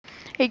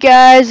Hey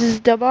guys, this is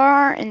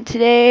Dabar, and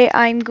today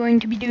I'm going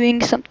to be doing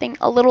something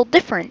a little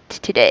different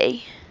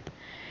today.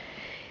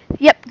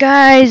 Yep,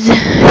 guys,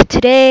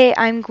 today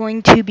I'm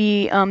going to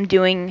be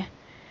doing.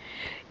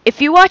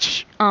 If you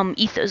watch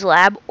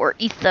Ethoslab or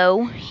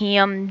Etho,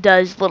 he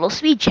does little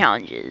speed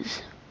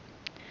challenges,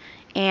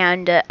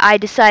 and I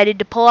decided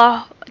to pull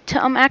off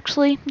to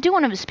actually do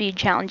one of his speed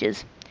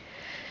challenges.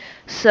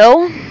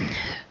 So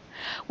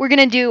we're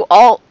gonna do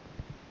all.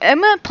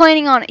 I'm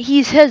planning on.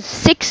 He has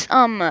six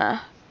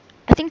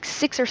I think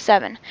 6 or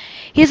 7.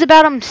 He has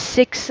about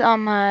 6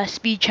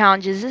 speed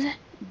challenges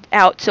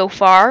out so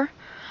far.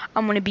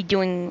 I'm going to be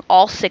doing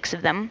all 6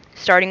 of them,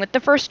 starting with the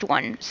first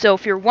one. So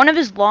if you're one of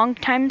his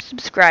longtime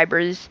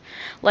subscribers,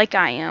 like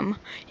I am,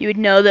 you would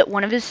know that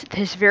one of his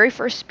very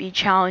first speed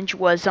challenge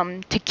was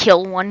to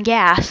kill one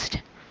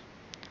Ghast.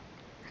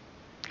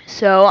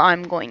 So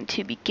I'm going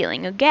to be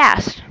killing a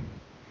Ghast.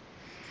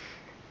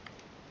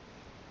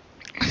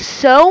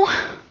 So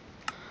I'm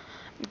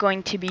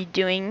going to be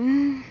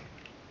doing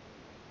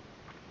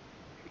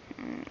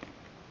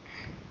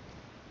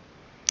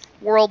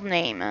world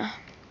name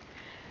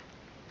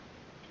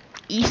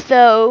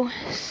Etho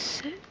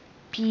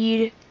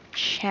Speed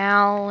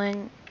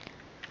Challenge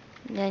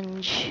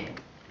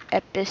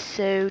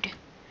Episode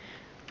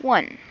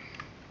 1.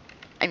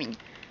 I mean,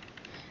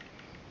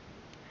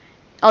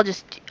 I'll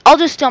just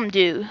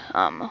do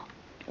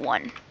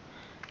 1.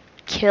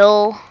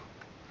 Kill.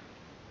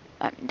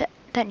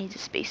 That needs a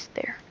space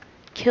there.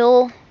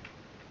 Kill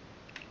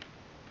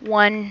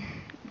 1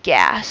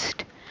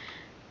 Ghast.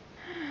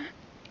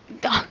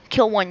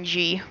 Kill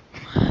 1G.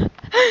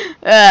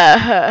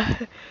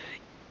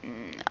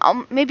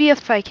 Maybe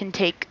if I can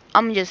take,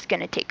 I'm just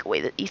gonna take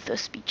away the Etho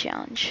speed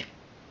challenge.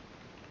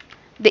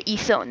 The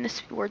Etho in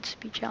this word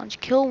speed challenge.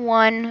 Kill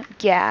 1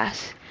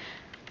 Ghast.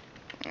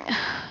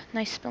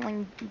 Nice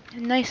spelling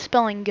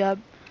dub.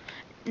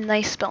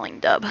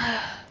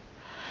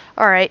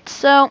 Alright,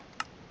 so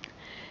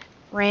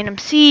random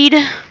seed.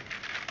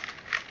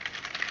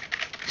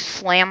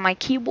 Slam my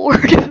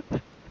keyboard.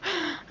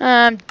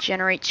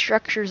 Generate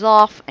structures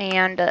off,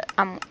 and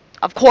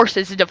of course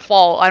it's a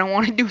default. I don't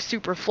want to do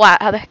super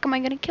flat. How the heck am I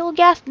gonna kill a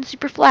Ghast in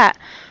super flat?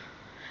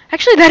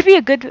 Actually, that'd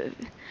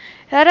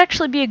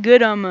actually be a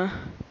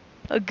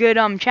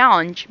good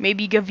challenge.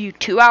 Maybe give you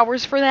 2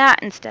 hours for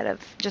that instead of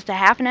just a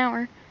half an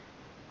hour.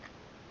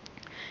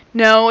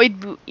 No, it'd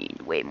be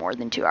way more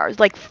than 2 hours,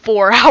 like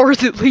 4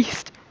 hours at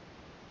least.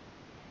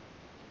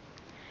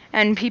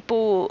 And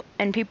people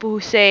who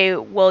say,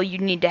 well, you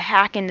need to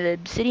hack into the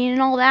obsidian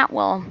and all that,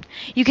 well,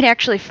 you can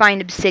actually find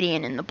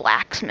obsidian in the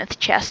blacksmith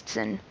chests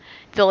and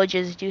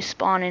villages do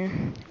spawn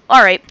in.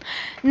 Alright,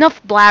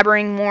 enough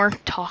blabbering,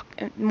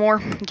 more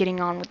getting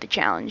on with the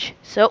challenge.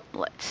 So,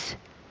 let's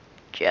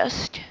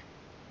just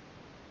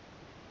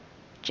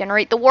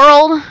generate the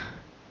world.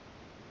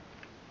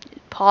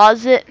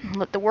 Pause it,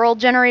 let the world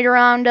generate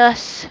around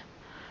us.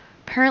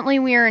 Apparently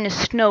we are in a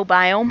snow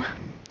biome.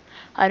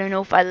 I don't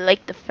know if I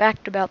like the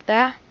fact about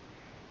that.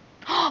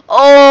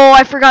 Oh,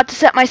 I forgot to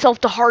set myself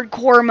to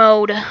hardcore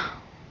mode.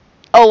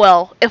 Oh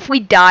well, if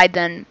we die,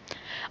 then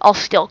I'll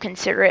still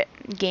consider it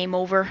game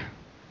over.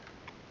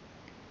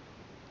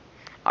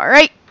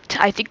 Alright,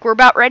 I think we're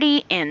about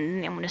ready,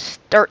 and I'm going to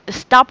start the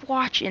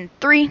stopwatch in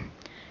 3,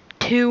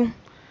 2,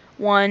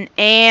 1,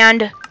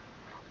 and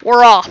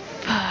we're off.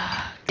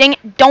 Dang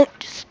it, don't,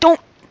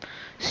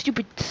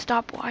 stupid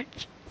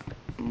stopwatch.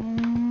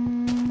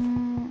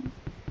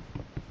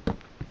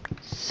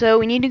 So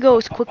we need to go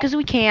as quick as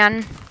we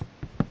can.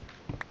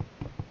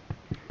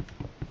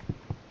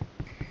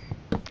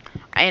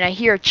 And I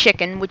hear a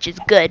chicken, which is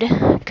good,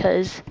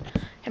 because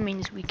that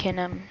means we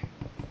can,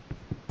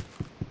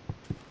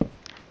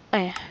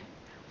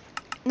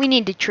 we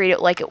need to treat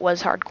it like it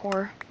was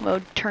hardcore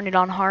mode. Turn it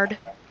on hard.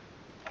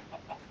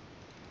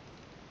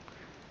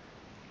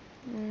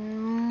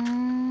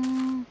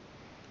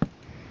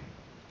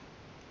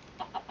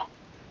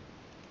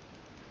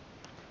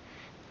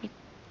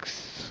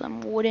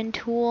 Some wooden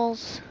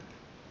tools.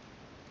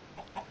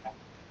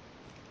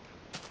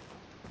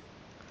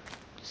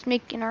 Just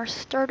making our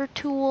starter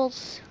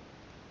tools.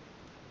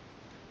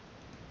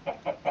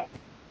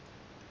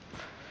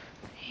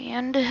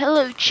 And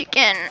hello,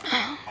 chicken.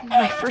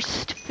 My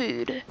first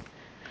food.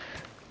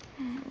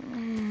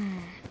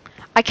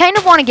 I kind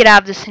of want to get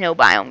out of the snow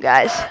biome,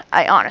 guys.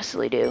 I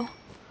honestly do.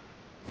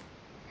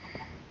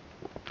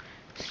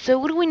 So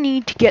what do we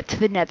need to get to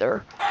the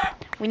nether?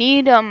 We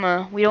need,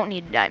 we don't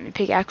need a diamond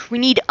pickaxe. We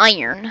need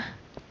iron.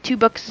 2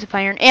 buckets of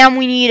iron. And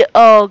we need,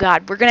 oh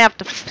god, we're gonna have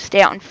to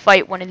stay out and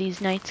fight one of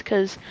these nights,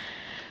 because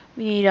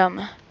we need,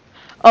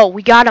 oh,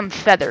 we got,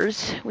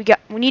 feathers. We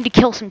need to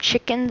kill some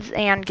chickens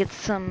and get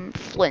some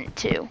flint,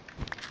 too.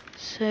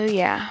 So,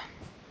 yeah.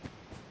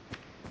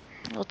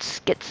 Let's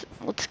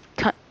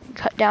cut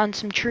down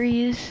some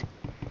trees.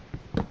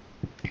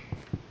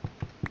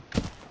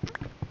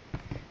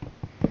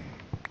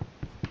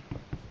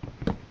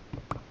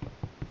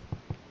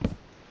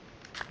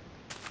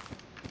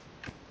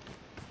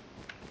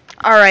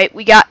 Alright,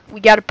 we got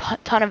a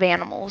ton of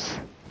animals.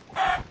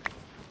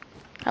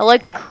 I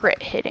like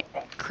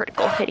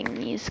critical hitting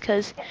these,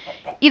 because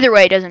either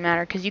way it doesn't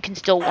matter, because you can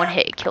still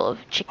one-hit kill a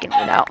chicken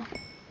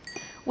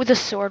with a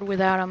sword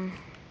without him.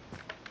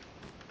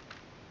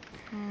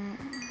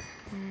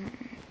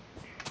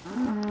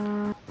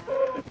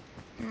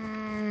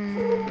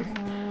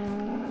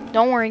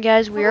 Don't worry,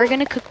 guys, we are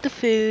gonna cook the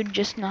food,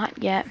 just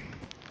not yet.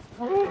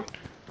 We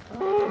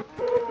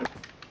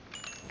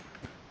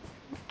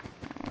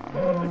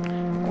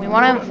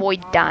want to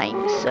avoid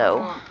dying,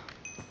 so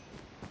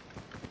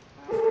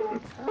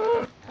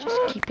just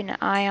keeping an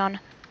eye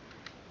on.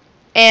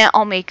 And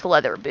I'll make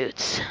leather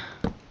boots.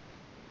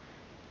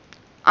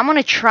 I'm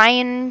gonna try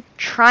and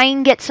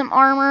get some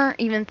armor,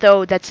 even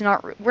though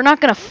we're not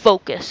gonna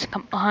focus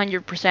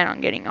 100% on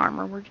getting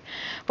armor,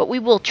 but we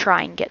will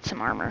try and get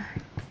some armor.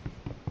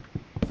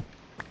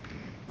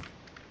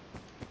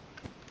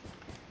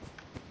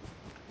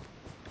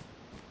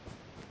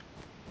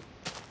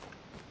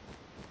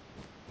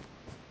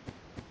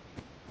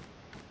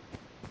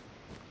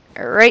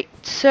 Alright,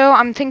 so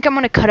I think I'm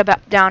gonna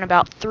cut down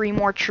about 3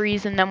 more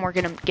trees, and then we're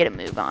gonna get a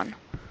move on.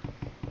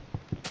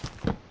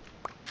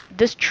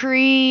 This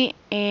tree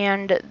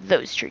and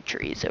those 2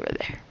 trees over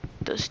there.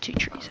 Those 2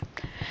 trees.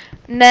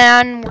 And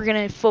then we're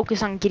gonna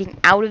focus on getting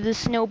out of the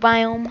snow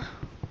biome,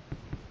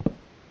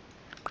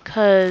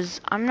 cause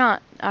I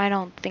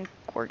don't think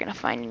we're gonna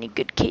find any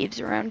good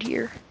caves around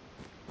here.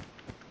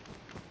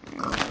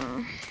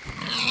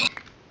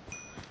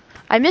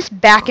 I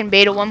missed back in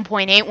beta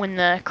 1.8 when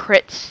the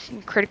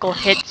critical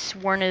hits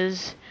weren't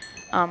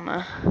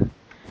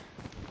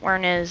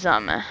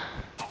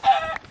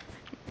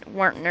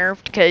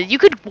nerfed, because you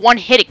could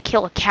one-hit it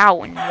kill a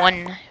cow in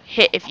 1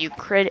 hit if you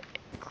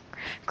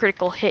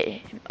critical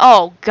hit.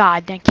 Oh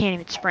god, I can't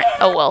even sprint.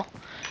 Oh well.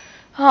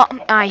 Oh,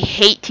 I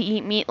hate to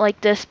eat meat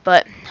like this,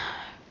 but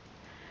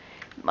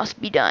it must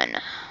be done.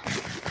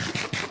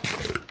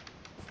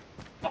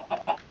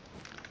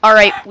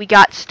 Alright, we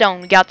got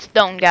stone. We got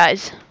stone,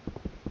 guys.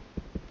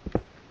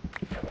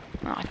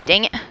 Oh,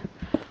 dang it.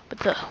 But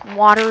the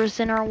water is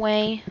in our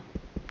way.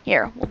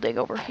 Here, we'll dig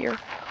over here.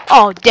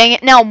 Oh, dang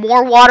it. Now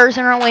more water's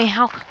in our way.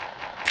 How?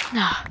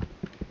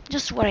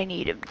 Just what I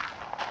needed.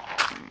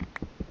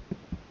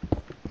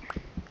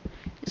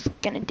 Just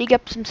gonna dig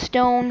up some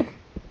stone.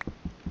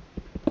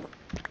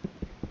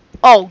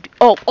 Oh,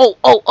 oh, oh,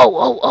 oh, oh,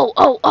 oh, oh,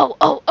 oh, oh,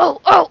 oh,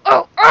 oh, oh,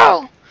 oh,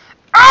 oh!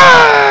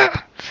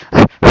 Ah!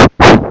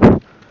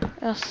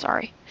 Oh,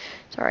 sorry.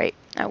 Sorry,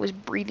 I was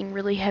breathing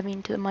really heavy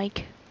into the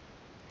mic.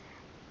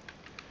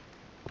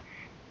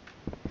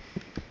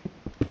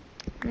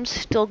 I'm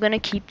still gonna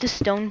keep the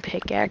stone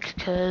pickaxe,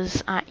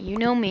 because you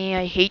know me,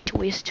 I hate to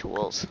waste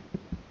tools.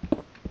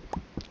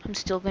 I'm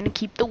still gonna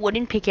keep the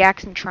wooden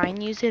pickaxe and try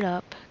and use it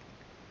up.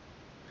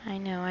 I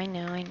know.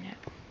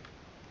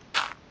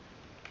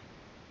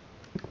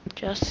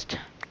 Just,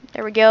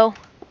 there we go.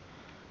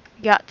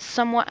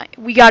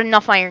 We got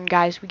enough iron,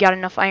 guys. We got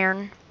enough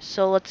iron.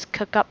 So let's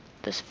cook up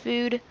this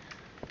food.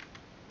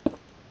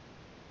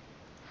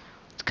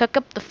 Let's cook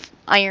up the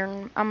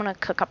iron. I'm gonna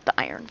cook up the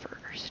iron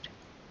first.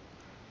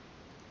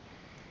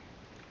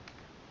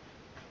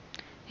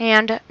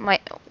 And I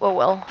might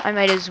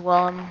as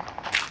well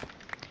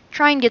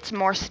try and get some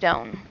more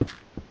stone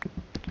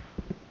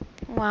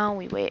while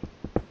we wait.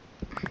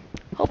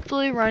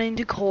 Hopefully run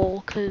into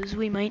coal, because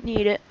we might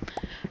need it.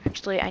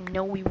 Actually, I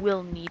know we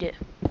will need it.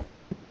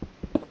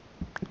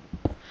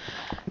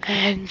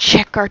 And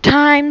check our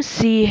time,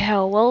 see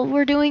how well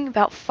we're doing.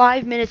 About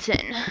 5 minutes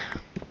in.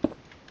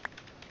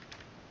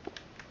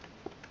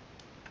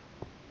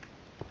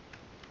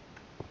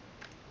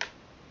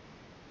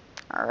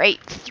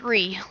 Alright,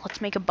 3.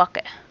 Let's make a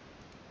bucket.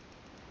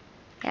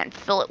 And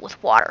fill it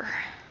with water.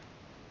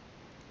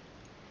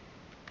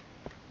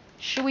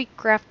 Should we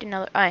craft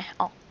another?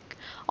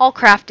 I'll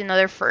craft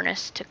another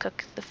furnace to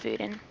cook the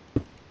food in.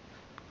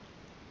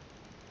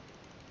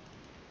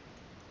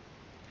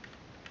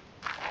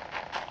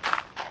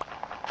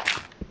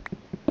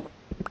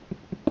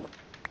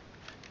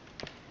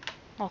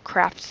 I'll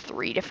craft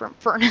 3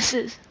 different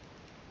furnaces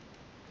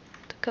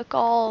to cook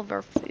all of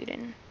our food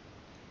in.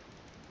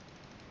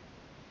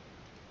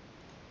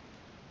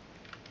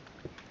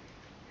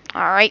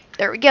 Alright,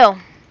 there we go.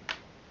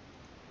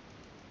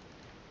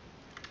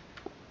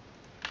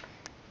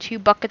 2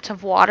 buckets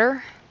of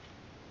water.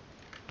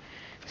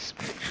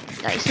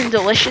 Nice and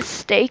delicious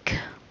steak.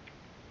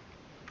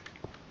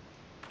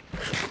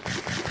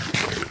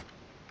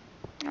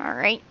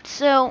 Alright,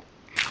 so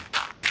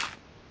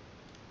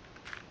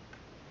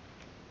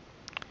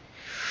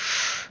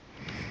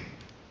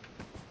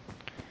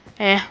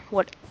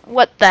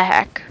what the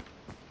heck?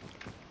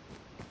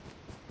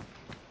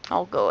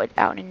 I'll go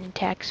out and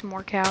attack some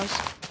more cows.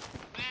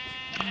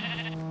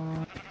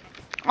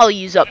 I'll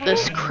use up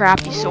this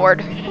crappy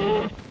sword.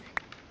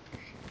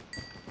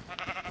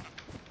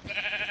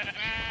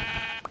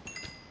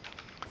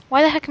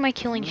 Why the heck am I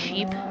killing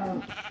sheep?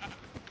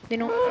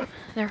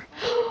 They're...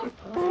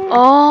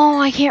 Oh,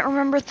 I can't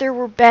remember if there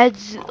were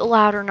beds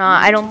allowed or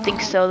not. I don't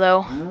think so,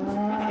 though.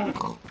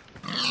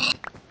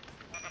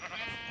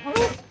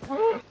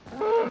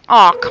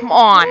 Aw, come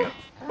on.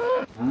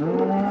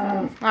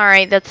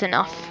 Alright, that's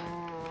enough.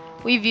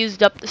 We've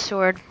used up the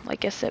sword,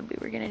 like I said we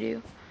were gonna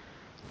do.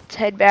 Let's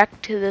head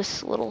back to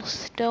this little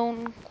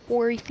stone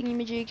quarry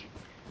thingamajig.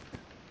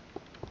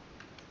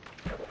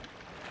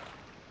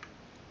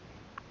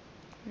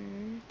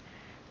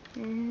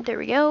 There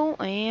we go,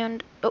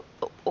 and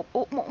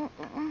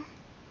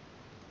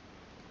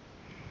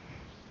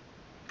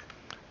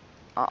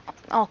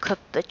I'll cook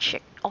the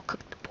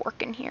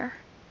pork in here.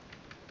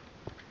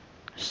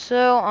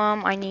 So,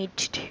 I need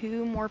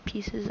 2 more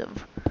pieces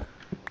of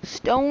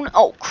stone.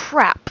 Oh,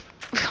 crap.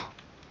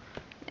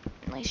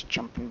 Nice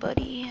jumping,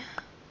 buddy.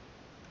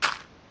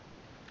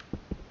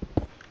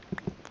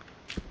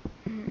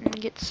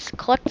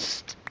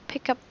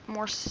 Pick up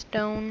more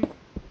stone.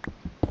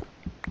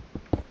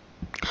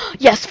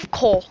 Yes,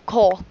 coal.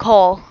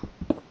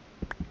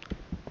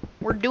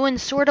 We're doing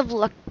sort of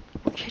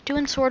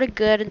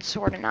good and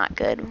sort of not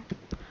good.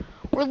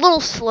 We're a little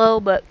slow,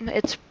 but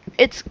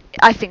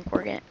I think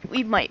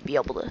we might be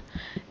able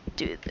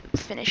to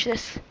finish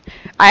this.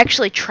 I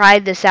actually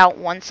tried this out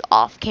once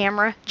off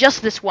camera,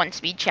 just this one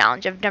speed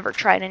challenge. I've never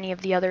tried any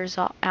of the others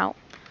out.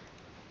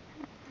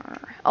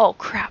 Oh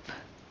crap.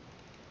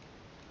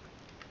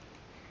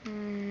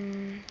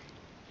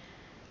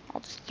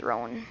 I'll just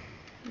throw in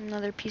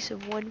another piece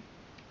of wood.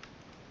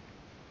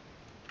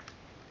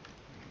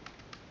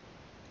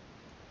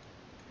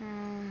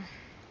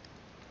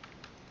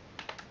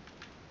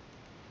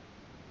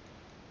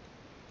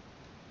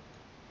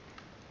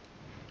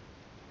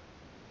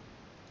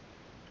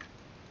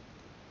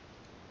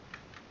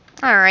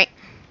 Alright.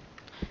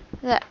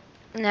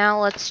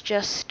 Now let's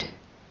just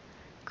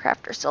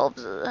craft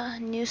ourselves a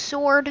new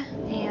sword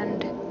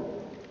and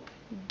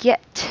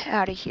get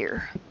out of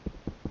here.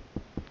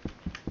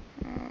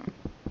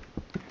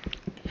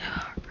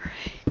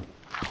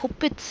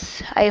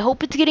 I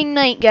hope it's getting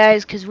night,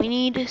 guys, because we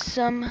need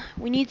some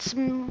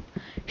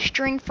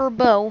string for a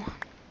bow.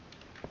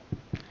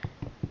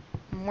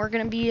 And we're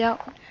gonna be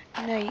out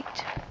at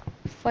night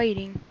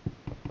fighting.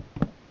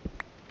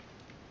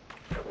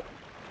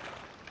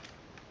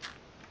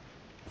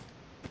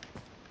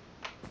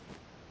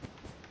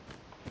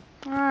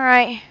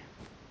 Alright.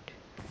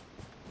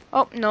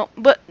 Oh, no,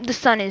 but the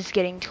sun is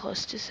getting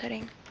close to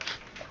setting.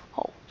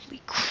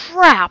 Holy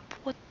crap!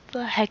 What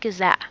the heck is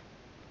that?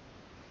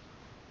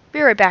 Be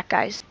right back,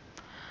 guys.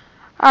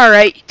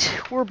 Alright,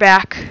 we're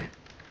back.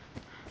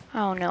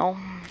 Oh no.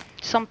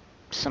 Some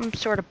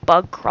sort of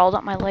bug crawled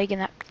up my leg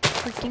and that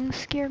freaking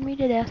scared me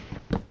to death.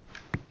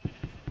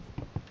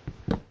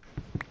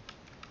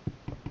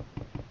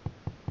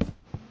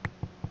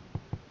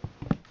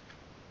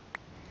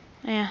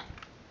 Yeah.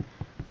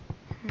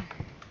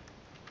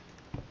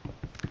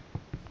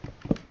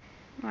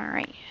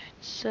 Alright,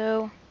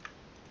 so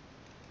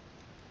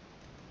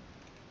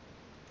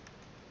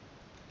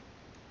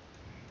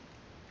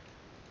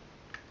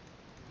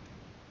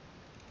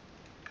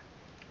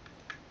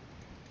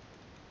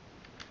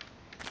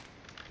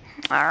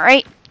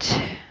alright.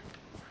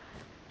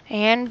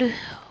 And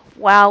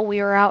while we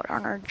are out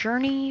on our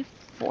journey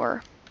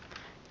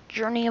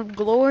of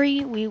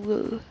glory, we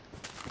will,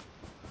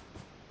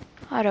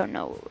 I don't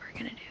know what we're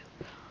gonna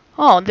do.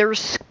 Oh,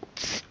 there's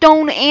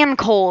stone and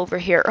coal over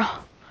here.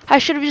 I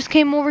should have just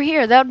came over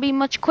here. That would be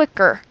much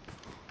quicker.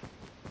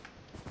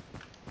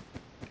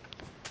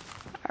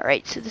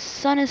 Alright, so the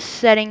sun is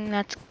setting.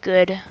 That's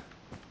good.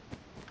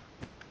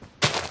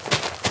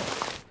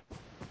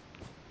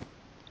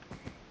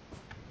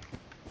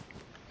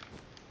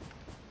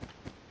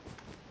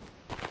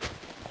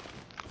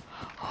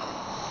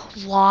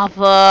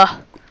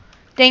 Lava.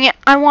 Dang it,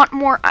 I want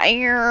more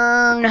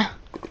iron.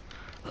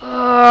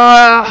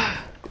 I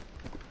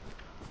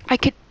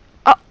could...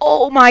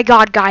 oh my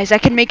god, guys, I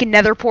can make a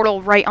nether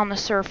portal right on the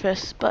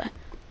surface, but...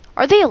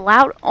 Are they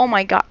allowed? Oh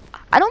my god.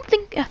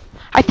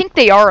 I think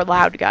they are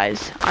allowed,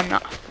 guys. I'm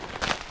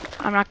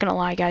not gonna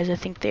lie, guys, I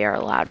think they are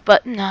allowed.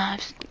 But, nah,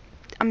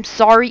 I'm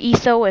sorry,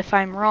 Etho, if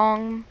I'm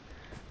wrong.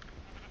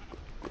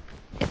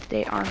 If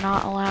they are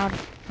not allowed,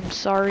 I'm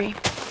sorry.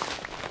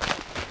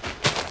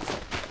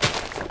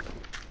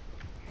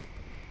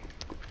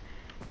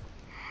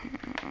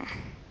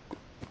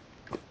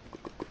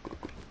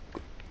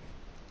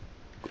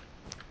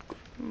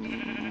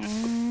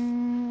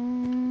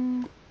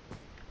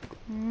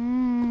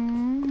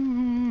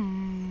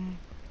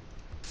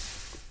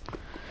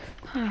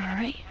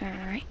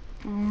 Alright.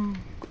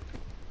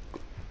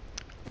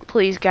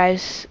 Please,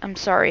 guys, I'm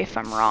sorry if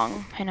I'm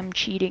wrong and I'm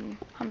cheating.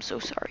 I'm so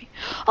sorry.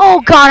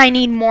 Oh god, I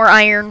need more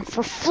iron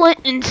for flint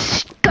and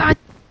god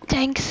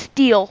dang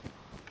steel.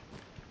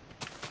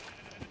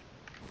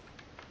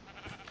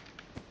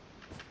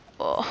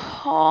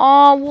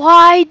 Oh,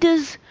 why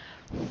does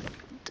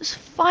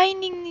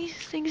finding these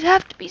things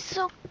have to be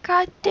so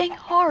god dang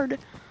hard?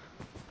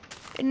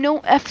 And no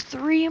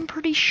F3, I'm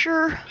pretty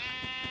sure.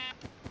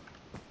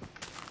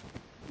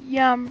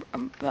 Yeah,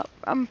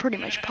 I'm pretty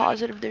much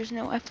positive there's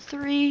no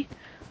F3.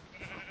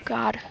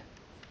 God.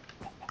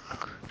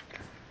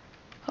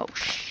 Oh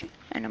shit.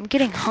 And I'm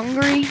getting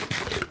hungry.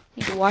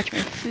 Need to watch my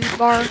food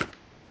bar.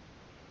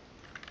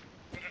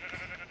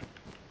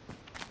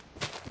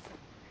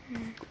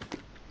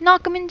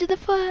 Knock him into the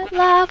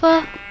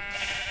lava.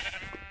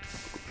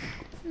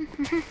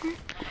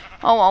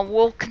 Oh well,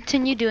 we'll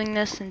continue doing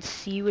this and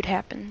see what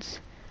happens.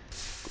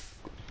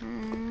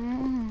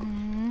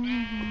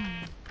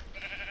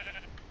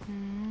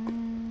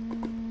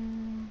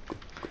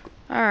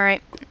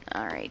 Alright,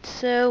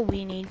 so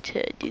we need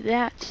to do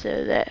that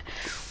so that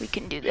we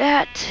can do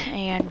that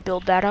and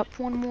build that up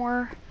one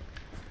more.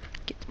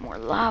 Get some more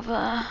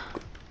lava.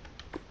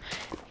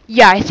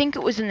 Yeah, I think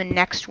it was in the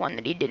next one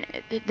that he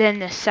didn't, then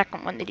the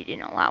second one that he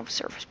didn't allow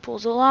surface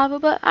pools of lava,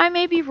 but I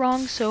may be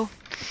wrong, so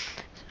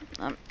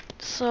I'm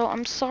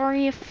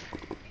sorry if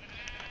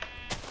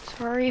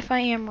I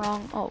am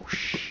wrong. Oh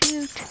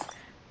shoot.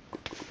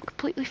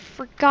 Completely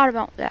forgot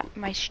about that in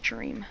my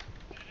stream.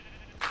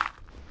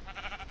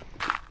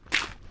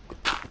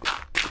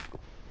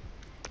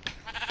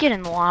 Get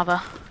in the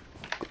lava.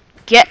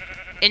 Get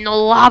in the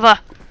lava.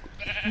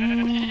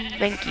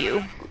 Thank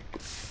you.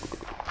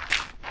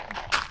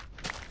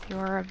 You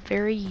are a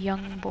very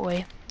young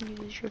boy.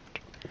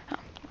 Oh,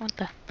 what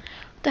the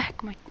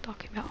heck am I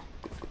talking about?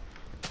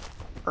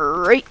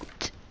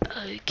 Right.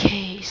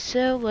 Okay,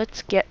 so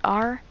let's get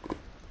our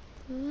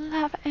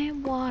lava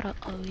and water.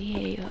 Oh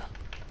yeah.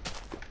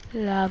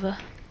 Lava.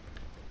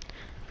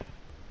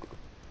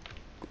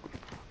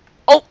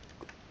 Oh!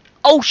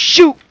 Oh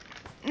shoot!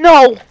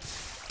 No!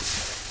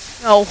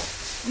 No.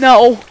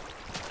 No.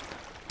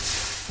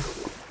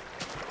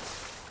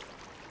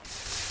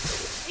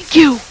 Thank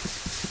you.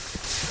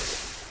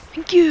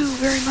 Thank you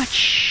very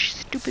much,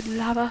 stupid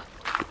lava.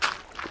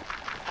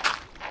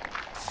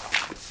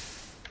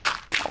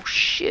 Oh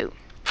shoot.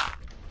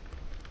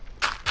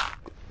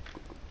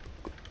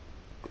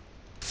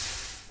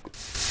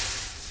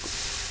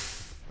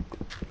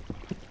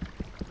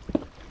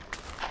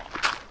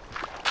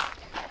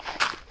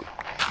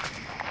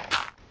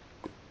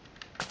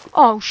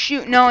 Oh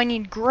shoot, now I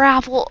need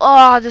gravel.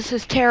 Oh, this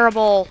is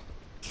terrible.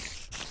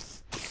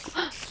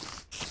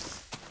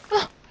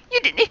 Oh, he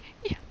didn't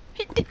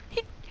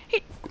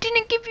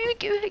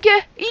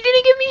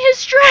give me his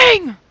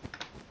string.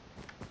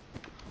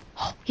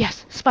 Oh,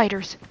 yes,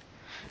 spiders.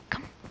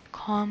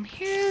 Come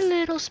here,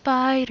 little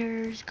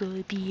spiders.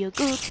 Go be a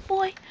good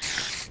boy.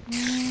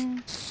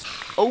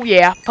 Oh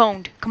yeah,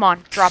 pwned. Come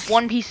on, drop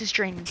one piece of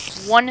string.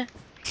 One.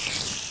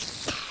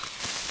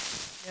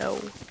 No.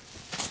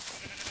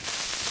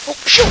 Oh,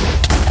 shoot!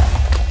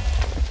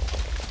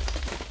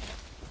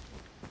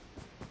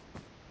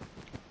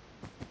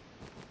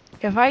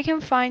 If I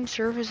can find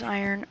surface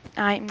iron,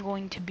 I'm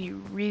going to be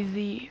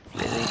really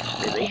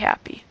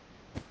happy.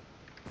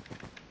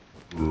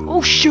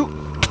 Oh, shoot!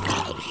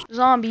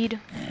 Zombied.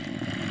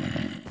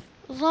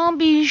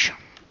 Zombies.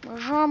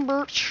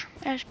 Zombies.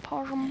 As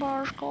possum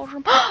bars calls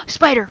them.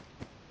 Spider!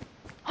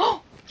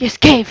 Oh, yes,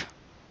 cave!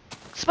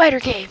 Spider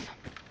cave.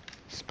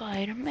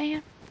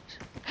 Spider-Man.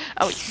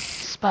 Oh,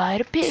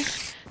 Spider pig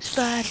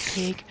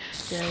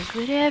does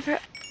whatever.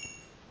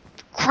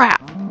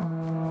 Crap.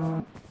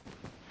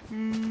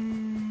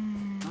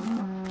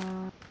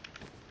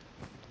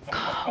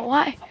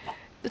 Why?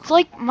 It's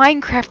like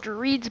Minecraft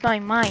reads my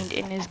mind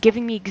and is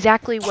giving me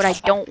exactly what I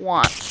don't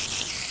want.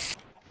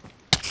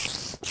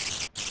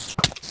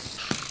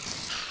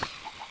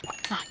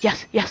 Ah,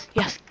 yes.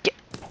 Get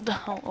the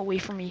hell away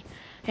from me.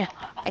 Yeah,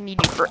 I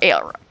need you for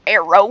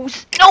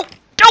arrows. No,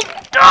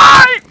 don't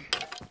die!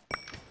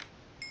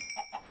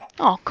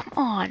 Oh, come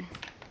on.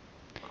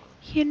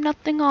 He had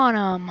nothing on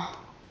him.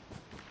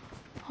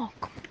 Oh,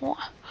 come on.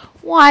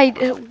 Why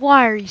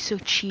are you so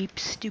cheap,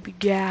 stupid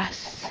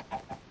Ghast?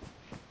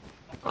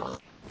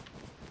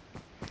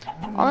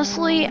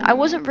 Honestly, I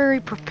wasn't very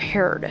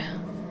prepared.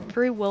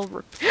 Very well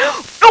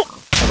No!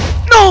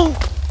 No!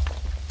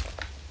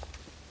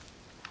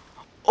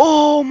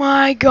 Oh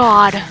my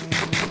god.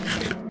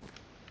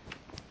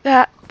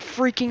 That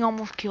freaking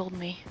almost killed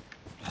me.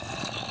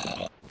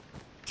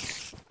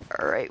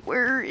 Alright,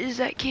 where is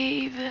that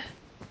cave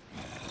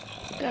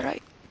that I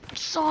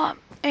saw?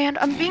 And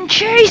I'm being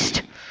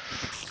chased!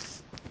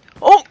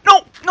 Oh,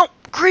 no!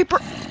 Creeper!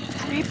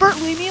 Creeper,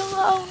 leave me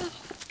alone!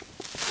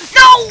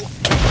 No!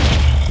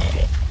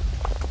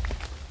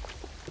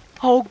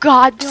 Oh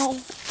god, no!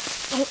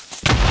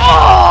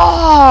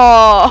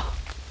 Oh!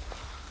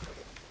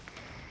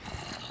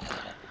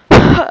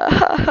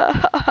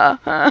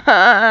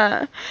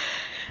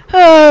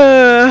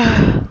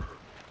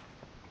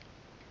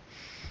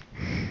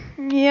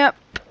 Yep.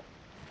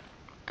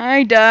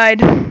 I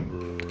died.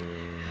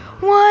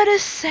 What a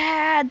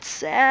sad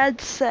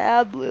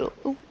little...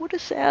 What a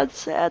sad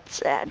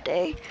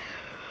day.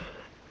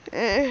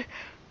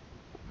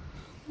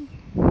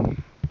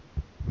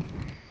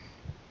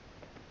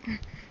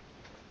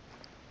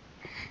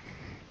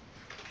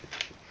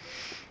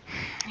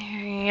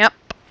 Yep.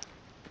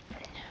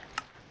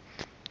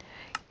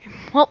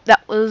 Well,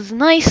 that was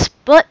nice,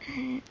 but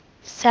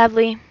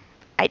sadly,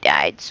 I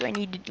died, so I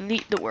need to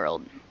delete the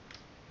world.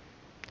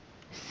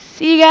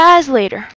 See you guys later.